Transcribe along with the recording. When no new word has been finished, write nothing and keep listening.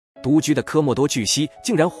独居的科莫多巨蜥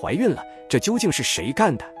竟然怀孕了，这究竟是谁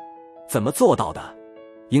干的？怎么做到的？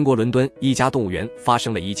英国伦敦一家动物园发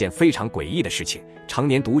生了一件非常诡异的事情，常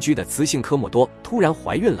年独居的雌性科莫多突然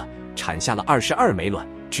怀孕了，产下了22枚卵，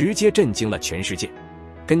直接震惊了全世界。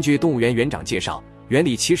根据动物园园长介绍，园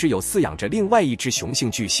里其实有饲养着另外一只雄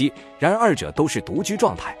性巨蜥，然而二者都是独居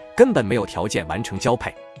状态，根本没有条件完成交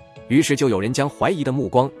配。于是就有人将怀疑的目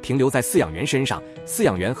光停留在饲养员身上，饲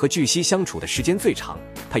养员和巨蜥相处的时间最长，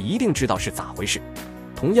他一定知道是咋回事。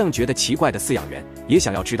同样觉得奇怪的饲养员也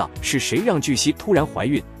想要知道是谁让巨蜥突然怀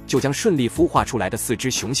孕，就将顺利孵化出来的4只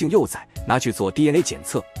雄性幼崽拿去做 DNA 检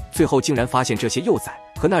测，最后竟然发现这些幼崽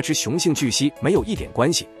和那只雄性巨蜥没有一点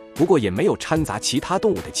关系，不过也没有掺杂其他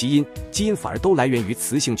动物的基因反而都来源于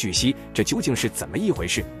雌性巨蜥，这究竟是怎么一回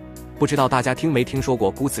事？不知道大家听没听说过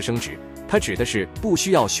孤雌生殖？它指的是不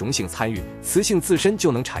需要雄性参与，雌性自身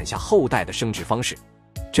就能产下后代的生殖方式。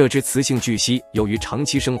这只雌性巨蜥由于长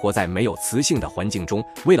期生活在没有雌性的环境中，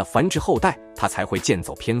为了繁殖后代，它才会剑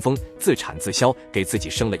走偏锋，自产自销，给自己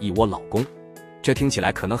生了一窝老公。这听起来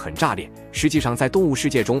可能很炸裂，实际上在动物世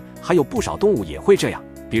界中还有不少动物也会这样，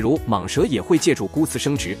比如蟒蛇也会借助孤雌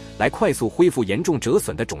生殖来快速恢复严重折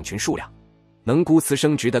损的种群数量。能孤雌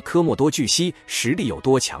生殖的科莫多巨蜥实力有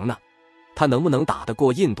多强呢？它能不能打得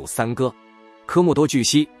过印度三哥？科莫多巨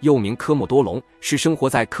蜥又名科莫多龙，是生活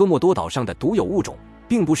在科莫多岛上的独有物种，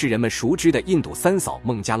并不是人们熟知的印度三嫂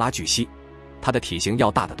孟加拉巨蜥。它的体型要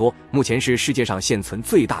大得多，目前是世界上现存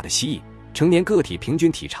最大的蜥蜴，成年个体平均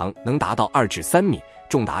体长能达到2至3米，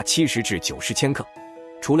重达70至90千克。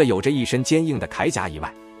除了有着一身坚硬的铠甲以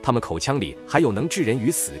外，它们口腔里还有能置人于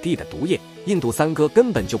死地的毒液，印度三哥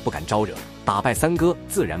根本就不敢招惹，打败三哥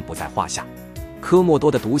自然不在话下。科莫多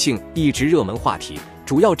的毒性一直热门话题，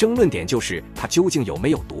主要争论点就是它究竟有没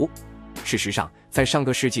有毒。事实上，在上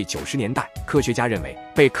个世纪90年代，科学家认为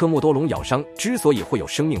被科莫多龙咬伤之所以会有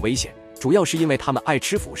生命危险，主要是因为它们爱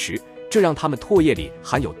吃腐食，这让它们唾液里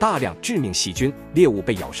含有大量致命细菌，猎物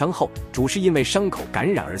被咬伤后，主是因为伤口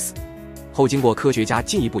感染而死。后经过科学家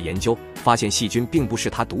进一步研究，发现细菌并不是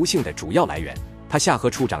它毒性的主要来源，它下颌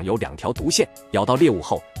处长有2条毒腺，咬到猎物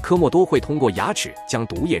后，科莫多会通过牙齿将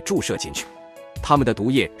毒液注射进去。它们的毒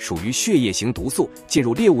液属于血液型毒素，进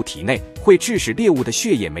入猎物体内会致使猎物的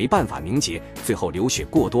血液没办法凝结，最后流血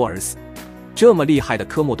过多而死。这么厉害的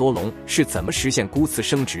科莫多龙是怎么实现孤雌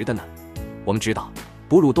生殖的呢？我们知道，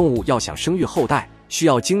哺乳动物要想生育后代，需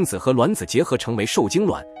要精子和卵子结合成为受精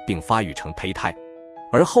卵，并发育成胚胎，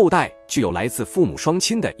而后代具有来自父母双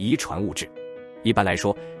亲的遗传物质。一般来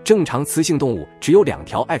说，正常雌性动物只有2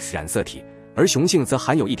条 X 染色体，而雄性则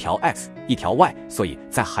含有1条 X 1条 Y， 所以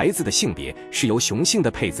在孩子的性别是由雄性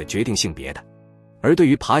的配子决定性别的。而对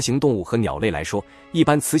于爬行动物和鸟类来说，一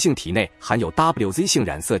般雌性体内含有 WZ 性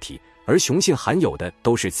染色体，而雄性含有的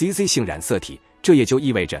都是 ZZ 性染色体，这也就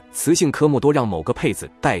意味着雌性科莫多让某个配子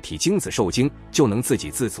代替精子受精，就能自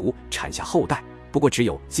给自足产下后代。不过只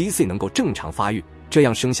有 ZZ 能够正常发育，这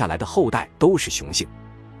样生下来的后代都是雄性。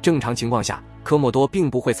正常情况下，科莫多并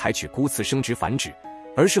不会采取孤雌生殖繁殖，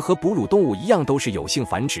而是和哺乳动物一样都是有性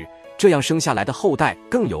繁殖，这样生下来的后代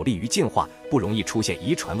更有利于进化，不容易出现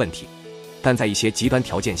遗传问题。但在一些极端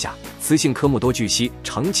条件下，雌性科莫多巨蜥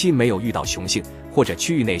长期没有遇到雄性，或者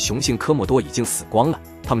区域内雄性科莫多已经死光了，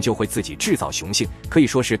它们就会自己制造雄性，可以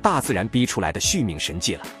说是大自然逼出来的续命神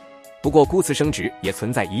迹了。不过孤雌生殖也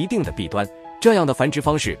存在一定的弊端，这样的繁殖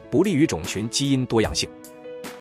方式不利于种群基因多样性。